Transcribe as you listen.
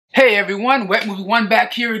Hey everyone, Wet Movie 1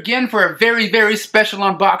 back here again for a very special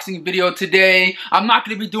unboxing video today. I'm not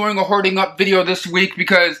going to be doing a hoarding up video this week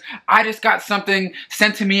because I just got something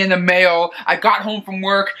sent to me in the mail. I got home from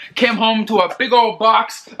work, came home to a big old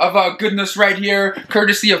box of goodness right here,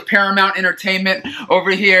 courtesy of Paramount Entertainment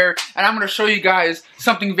over here. And I'm going to show you guys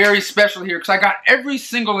something very special here because I got every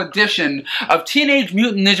single edition of Teenage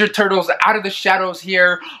Mutant Ninja Turtles Out of the Shadows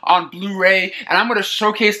here on Blu-ray. And I'm going to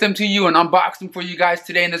showcase them to you and unbox them for you guys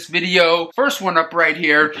today in this video. First one up right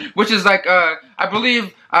here, which is like I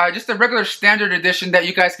believe just a regular standard edition that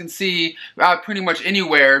you guys can see pretty much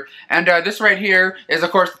anywhere. And this right here is,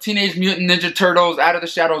 of course, the Teenage Mutant Ninja Turtles Out of the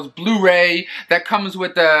Shadows Blu-ray that comes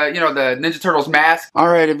with the, the Ninja Turtles mask. All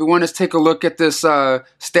right, everyone, let's take a look at this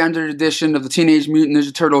standard edition of the Teenage Mutant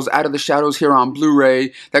Ninja Turtles Out of the Shadows here on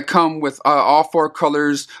Blu-ray that come with all four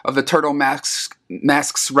colors of the turtle masks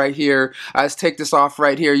right here. Let's take this off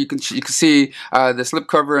right here. You can see the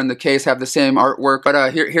slipcover and the case have the same artwork,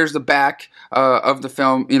 but here's the back of the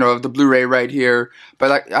film, of the Blu-ray right here.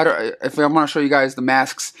 But if I want to show you guys the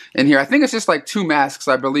masks in here, I think it's just like two masks,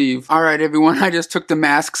 I believe. All right, everyone, I just took the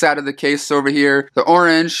masks out of the case over here. The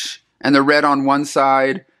orange and the red on one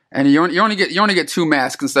side. And you only get two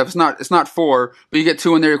masks and stuff. It's not four, but you get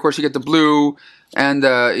two in there. Of course, you get the blue and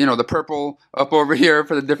the purple up over here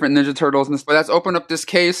for the different Ninja Turtles. But let's open up this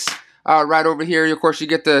case right over here. Of course, you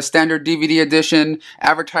get the standard DVD edition,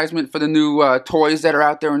 advertisement for the new toys that are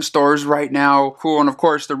out there in stores right now. Cool. And of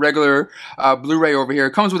course, the regular Blu-ray over here.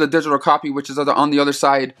 It comes with a digital copy, which is on the other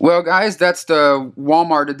side. Well, guys, that's the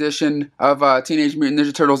Walmart edition of Teenage Mutant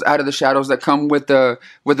Ninja Turtles Out of the Shadows that come with the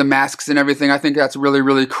masks and everything. I think that's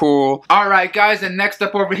really cool. All right, guys, and next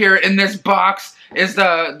up over here in this box is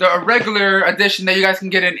the regular edition that you guys can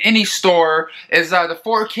get in any store, is the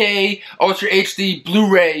 4K Ultra HD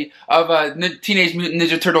Blu-ray of Teenage Mutant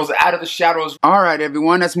Ninja Turtles Out of the Shadows. Alright,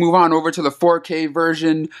 everyone, let's move on over to the 4K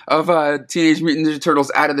version of Teenage Mutant Ninja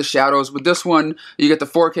Turtles Out of the Shadows. With this one, you get the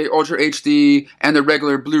 4K Ultra HD and the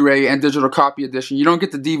regular Blu-ray and digital copy edition. You don't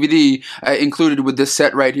get the DVD included with this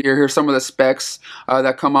set right here. Here's some of the specs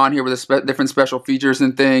that come on here with the different special features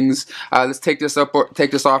and things. Let's take this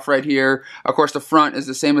off right here. Of course, the front is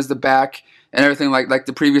the same as the back and everything like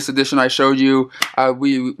the previous edition I showed you.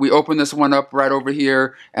 We open this one up right over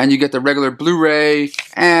here and you get the regular Blu-ray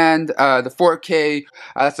and the 4K.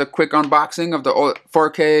 That's a quick unboxing of the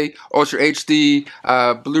 4K Ultra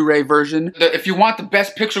HD Blu-ray version. If you want the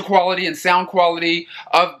best picture quality and sound quality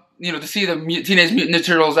of to see the Teenage Mutant Ninja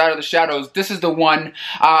Turtles Out of the Shadows, this is the one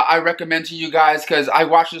I recommend to you guys because I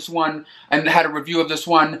watched this one and had a review of this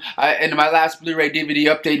one in my last Blu-ray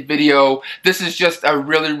DVD update video. This is just a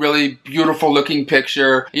really beautiful looking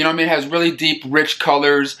picture. It has really deep, rich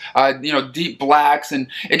colors, deep blacks, and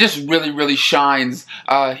it just really shines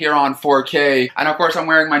here on 4K. And of course, I'm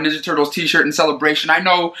wearing my Ninja Turtles t-shirt in celebration. I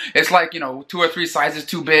know it's like, 2 or 3 sizes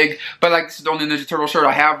too big, but this is the only Ninja Turtle shirt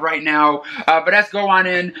I have right now. But let's go on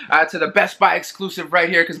in to the Best Buy exclusive right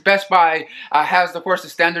here, because Best Buy has, of course, the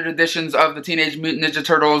standard editions of the Teenage Mutant Ninja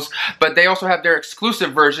Turtles, but they also have their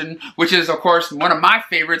exclusive version, which is, of course, one of my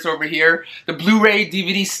favorites over here, the Blu-ray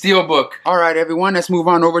DVD Steelbook. Alright, everyone, let's move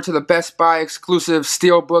on over to the Best Buy exclusive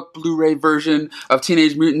Steelbook Blu-ray version of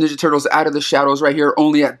Teenage Mutant Ninja Turtles Out of the Shadows right here,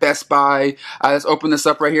 only at Best Buy. Let's open this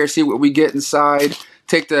up right here, see what we get inside.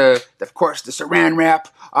 Take of course, the saran wrap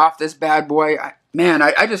off this bad boy. Man,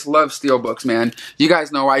 I just love steelbooks, man. You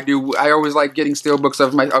guys know I do. I always like getting steelbooks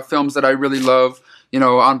of films that I really love,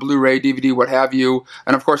 on Blu-ray, DVD, what have you.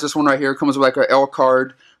 And of course, this one right here comes with like a L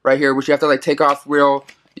card right here, which you have to take off real,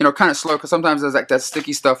 kind of slow, because sometimes there's like that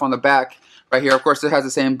sticky stuff on the back right here. Of course, it has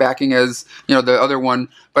the same backing as, the other one.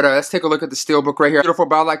 But let's take a look at the steelbook right here. Beautiful,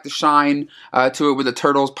 but I like the shine to it with the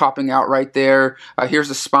turtles popping out right there. Here's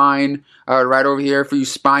the spine right over here for you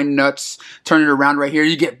spine nuts. Turn it around right here.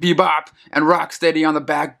 You get Bebop and Rocksteady on the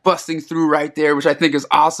back busting through right there, which I think is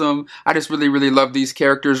awesome. I just really love these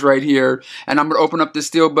characters right here. And I'm going to open up this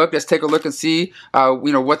steelbook. Let's take a look and see,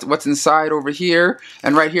 what's inside over here.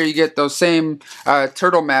 And right here you get those same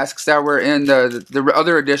turtle masks that were in the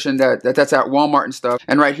other edition that's at Walmart and stuff.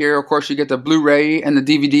 And right here, of course, you get the Blu-ray and the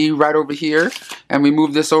DVD right over here. And we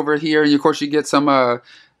move this over here, and of course you get some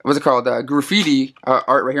what's it called, graffiti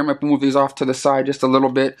art right here. I'm going to move these off to the side just a little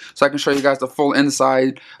bit so I can show you guys the full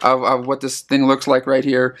inside of what this thing looks like right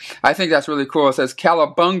here. I think that's really cool. It says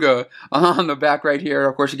Calabunga on the back right here.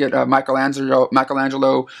 Of course, you get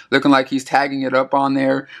Michelangelo looking like he's tagging it up on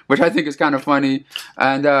there, which I think is kind of funny.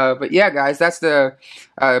 And but yeah, guys, that's the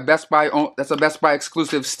Best Buy. That's a Best Buy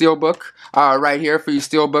exclusive steelbook right here for you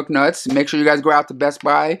steelbook nuts. Make sure you guys go out to Best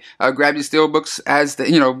Buy, grab your steelbooks as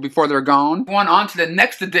before they're gone. On to the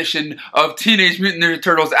next edition of Teenage Mutant Ninja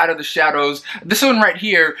Turtles Out of the Shadows. This one right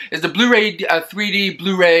here is the Blu-ray 3D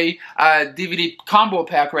Blu-ray DVD combo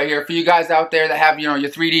pack right here for you guys out there that have, you know, your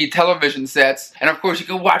 3D television sets. And of course, you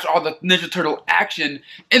can watch all the Ninja Turtle action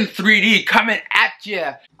in 3D coming at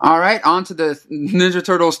ya. Alright, on to the Ninja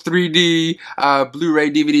Turtles 3D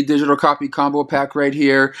Blu-ray DVD digital copy combo pack right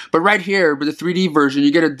here. But right here, with the 3D version,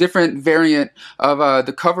 you get a different variant of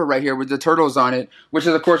the cover right here with the turtles on it, which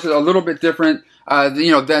is, of course, a little bit different,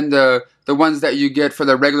 you know, than the ones that you get for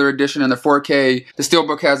the regular edition and the 4K. The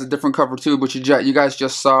Steelbook has a different cover too, which you guys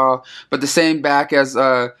just saw, but the same back as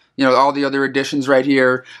you know, all the other editions right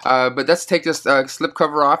here. But let's take this slip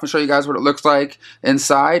cover off and show you guys what it looks like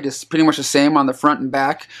inside. It's pretty much the same on the front and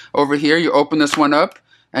back over here. You open this one up,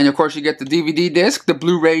 and of course you get the DVD disc, the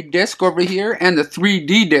Blu-ray disc over here, and the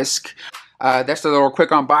 3D disc. That's a little quick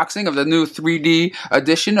unboxing of the new 3D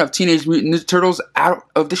edition of Teenage Mutant Ninja Turtles Out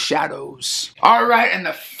of the Shadows. Alright, and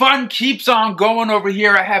the fun keeps on going over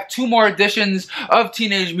here. I have 2 more editions of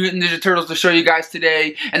Teenage Mutant Ninja Turtles to show you guys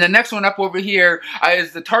today. And the next one up over here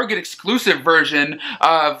is the Target exclusive version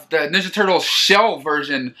of the Ninja Turtles shell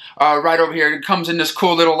version right over here. It comes in this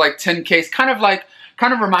cool little like tin case, kind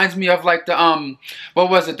of reminds me of like the what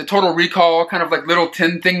was it, the Total Recall kind of like little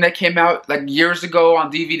tin thing that came out like years ago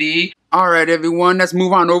on DVD. Alright everyone, let's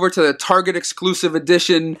move on over to the Target exclusive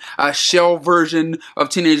edition shell version of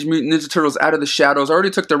Teenage Mutant Ninja Turtles Out of the Shadows. I already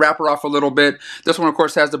took the wrapper off a little bit. This one of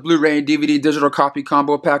course has the Blu-ray and DVD digital copy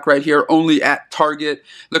combo pack right here, only at Target.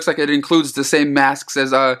 Looks like it includes the same masks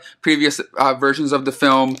as previous versions of the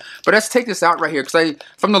film. But let's take this out right here, because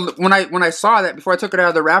when I saw that before I took it out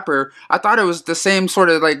of the wrapper, I thought it was the same sort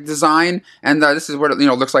of like design, and this is what it, you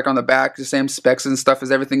know, looks like on the back, the same specs and stuff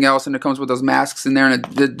as everything else, and it comes with those masks in there and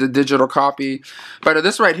the digital copy. But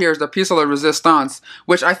this right here is the piece de resistance,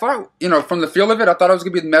 which I thought, you know, from the feel of it, I thought it was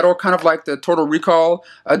gonna be metal, kind of like the Total Recall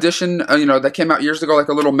edition, you know, that came out years ago, like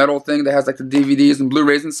a little metal thing that has like the DVDs and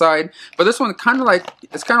Blu-rays inside. But this one kind of like,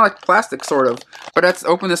 it's kind of like plastic sort of. But let's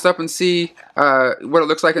open this up and see what it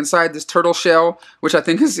looks like inside this turtle shell, which I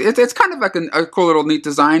think is it's kind of like a cool little neat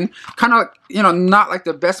design. Kind of like, you know, not like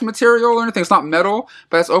the best material or anything. It's not metal.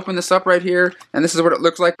 But let's open this up right here, and this is what it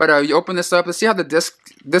looks like. But you open this up and see how the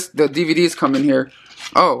DVDs come in here.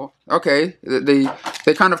 Oh, okay.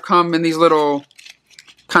 They kind of come in these little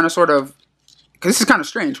kind of sort of. This is kind of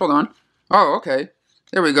strange. Hold on. Oh, okay.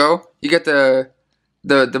 There we go. You get the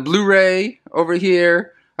Blu-ray over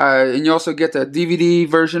here. And you also get the DVD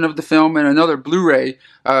version of the film and another Blu-ray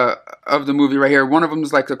of the movie right here. One of them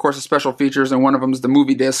is like, of course, the special features, and one of them is the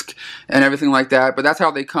movie disc and everything like that. But that's how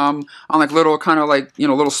they come on, like little kind of like, you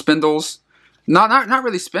know, little spindles. Not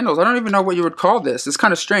really spindles. I don't even know what you would call this. It's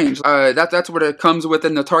kind of strange. That's what it comes with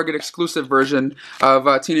in the Target exclusive version of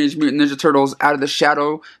Teenage Mutant Ninja Turtles Out of the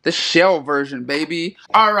Shadow, the shell version, baby.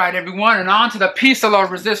 All right, everyone, and on to the piece de la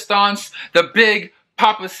resistance, the big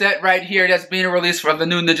Papa set right here that's being released for the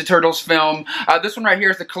new Ninja Turtles film. This one right here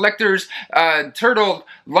is the Collector's Turtle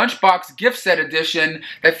Lunchbox Gift Set Edition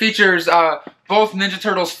that features both Ninja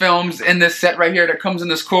Turtles films in this set right here that comes in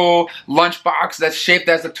this cool lunchbox that's shaped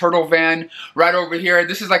as a turtle van right over here.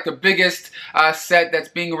 This is like the biggest set that's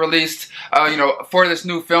being released, you know, for this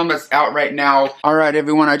new film that's out right now. Alright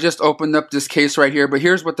everyone, I just opened up this case right here, but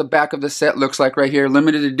here's what the back of the set looks like right here.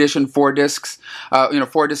 Limited edition 4 discs, you know,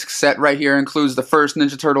 4 disc set right here includes the first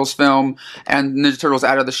Ninja Turtles film and Ninja Turtles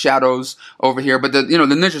Out of the Shadows over here. But you know,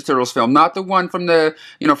 the Ninja Turtles film, not the one from the,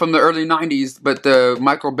 you know, from the early 90s, but the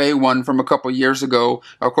Michael Bay one from a couple years ago.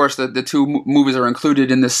 Of course, the 2 movies are included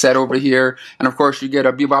in this set over here. And of course, you get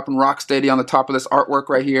a Bebop and Rocksteady on the top of this artwork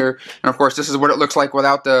right here. And of course, this is what it looks like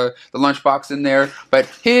without the lunchbox in there. But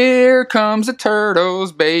here comes the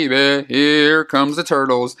turtles, baby. Here comes the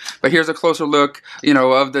turtles. But here's a closer look, you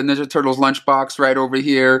know, of the Ninja Turtles lunchbox right over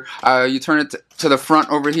here. You turn it to the front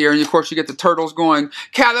over here, and of course you get the turtles going,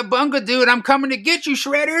 "Cowabunga, dude, I'm coming to get you,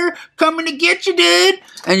 Shredder, coming to get you, dude."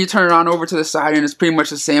 And you turn it on over to the side, and it's pretty much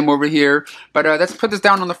the same over here. But let's put this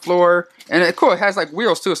down on the floor, and cool, it has like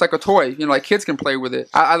wheels too. It's like a toy, you know, like kids can play with it.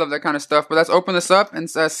 I love that kind of stuff. But let's open this up and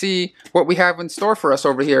see what we have in store for us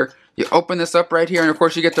over here. You open this up right here, and of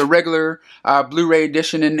course you get the regular Blu-ray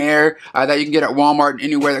edition in there that you can get at Walmart and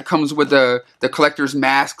anywhere, that comes with the collector's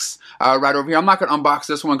masks right over here. I'm not going to unbox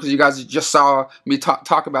this one because you guys just saw me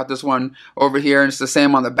talk about this one over here, and it's the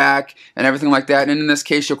same on the back and everything like that. And in this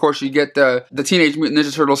case, of course, you get the Teenage Mutant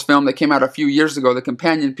Ninja Turtles film that came out a few years ago, the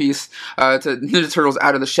companion piece to Ninja Turtles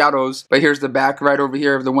Out of the Shadows. But here's the back right over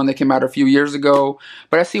here of the one that came out a few years ago.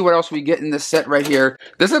 But let's see what else we get in this set right here.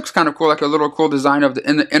 This looks kind of cool, like a little cool design of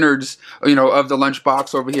the innards, you know, of the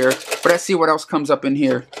lunchbox over here. But let's see what else comes up in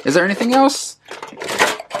here. Is there anything else?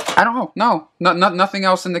 I don't know. No, nothing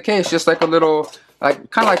else in the case. Just like a little,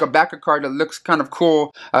 like kind of like a backer card that looks kind of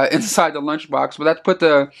cool inside the lunchbox. But let's put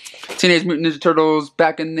the Teenage Mutant Ninja Turtles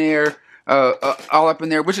back in there, all up in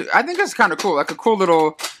there, which I think is kind of cool. Like a cool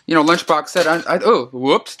little, you know, lunchbox set. Oh,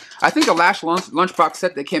 whoops! I think the last lunchbox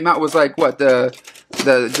set that came out was like what, the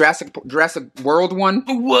Jurassic World one.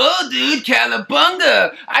 Whoa, dude,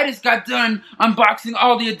 Calabunga! I just got done unboxing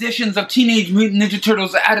all the editions of Teenage Mutant Ninja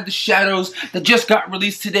Turtles Out of the Shadows that just got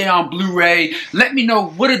released today on Blu-ray. Let me know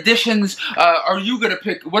what editions are you gonna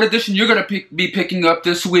pick? What edition you're gonna be picking up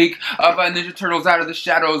this week of Ninja Turtles Out of the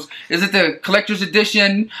Shadows? Is it the collector's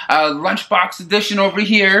edition, lunchbox edition over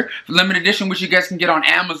here, limited edition, which you guys can get on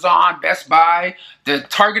Amazon, Best Buy, the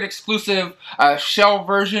Target exclusive shell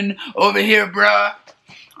version over here, bruh?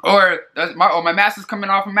 Or my mask is coming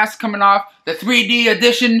off. My mask is coming off. The 3D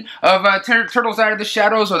edition of Turtles Out of the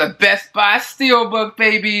Shadows, or the Best Buy Steelbook,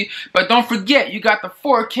 baby. But don't forget, you got the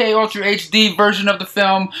 4K Ultra HD version of the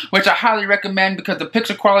film, which I highly recommend because the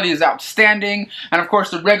picture quality is outstanding. And of course,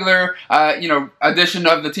 the regular, you know, edition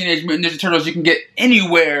of the Teenage Mutant Ninja Turtles you can get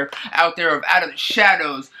anywhere out there of Out of the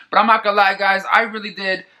Shadows. But I'm not gonna lie, guys, I really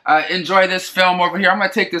did enjoy this film over here. I'm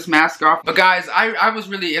gonna take this mask off. But guys, I was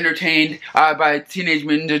really entertained by Teenage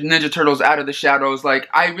Mutant Ninja Turtles Out of the Shadows. Like,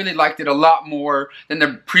 I really liked it a lot more than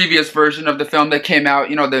the previous version of the film that came out,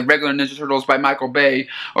 you know, the regular Ninja Turtles by Michael Bay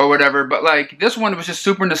or whatever. But like, this one was just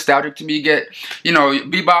super nostalgic to me. You get, you know,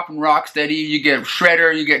 Bebop and Rocksteady, you get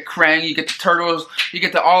Shredder, you get Krang, you get the Turtles, you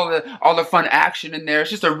get all the fun action in there. It's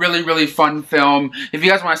just a really, really fun film. If you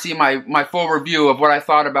guys want to see my full review of what I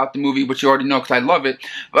thought about the movie, which you already know because I love it,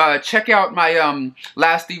 check out my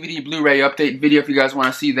last DVD Blu-ray update video if you guys want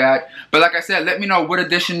to see that. But like I said, let me know what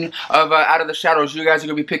edition of Out of the Shadows you guys are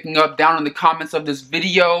going to be picking up down in the comments of this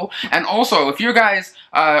video. And also, if you guys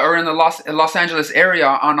are in the Los Angeles area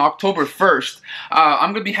on October 1st,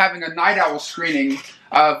 I'm going to be having a Night Owl screening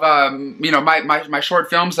of you know, my short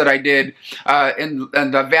films that I did in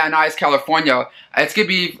the Van Nuys, California. It's gonna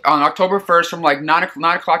be on October 1st from like 9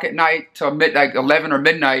 o'clock at night till like 11 or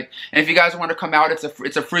midnight. And if you guys want to come out,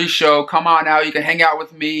 it's a free show. Come on out. You can hang out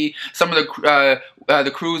with me. Some of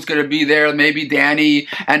the crew's gonna be there. Maybe Danny,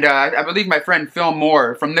 and I believe my friend Phil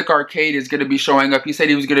Moore from Nick Arcade is gonna be showing up. He said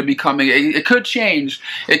he was gonna be coming. It could change.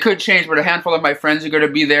 It could change, but a handful of my friends are gonna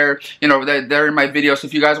be there. You know, they're in my video. So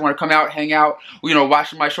if you guys want to come out, hang out, you know,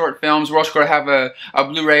 watch my short films. We're also gonna have a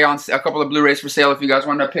Blu-ray on, a couple of Blu-rays for sale if you guys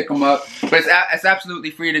want to pick them up. But it's absolutely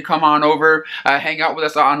free to come on over, hang out with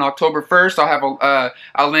us on October 1st. I'll have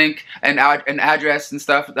a link and an address and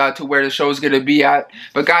stuff to where the show is gonna be at.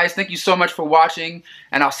 But guys, thank you so much for watching,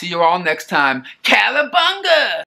 and I'll see you all next time. Calabunga!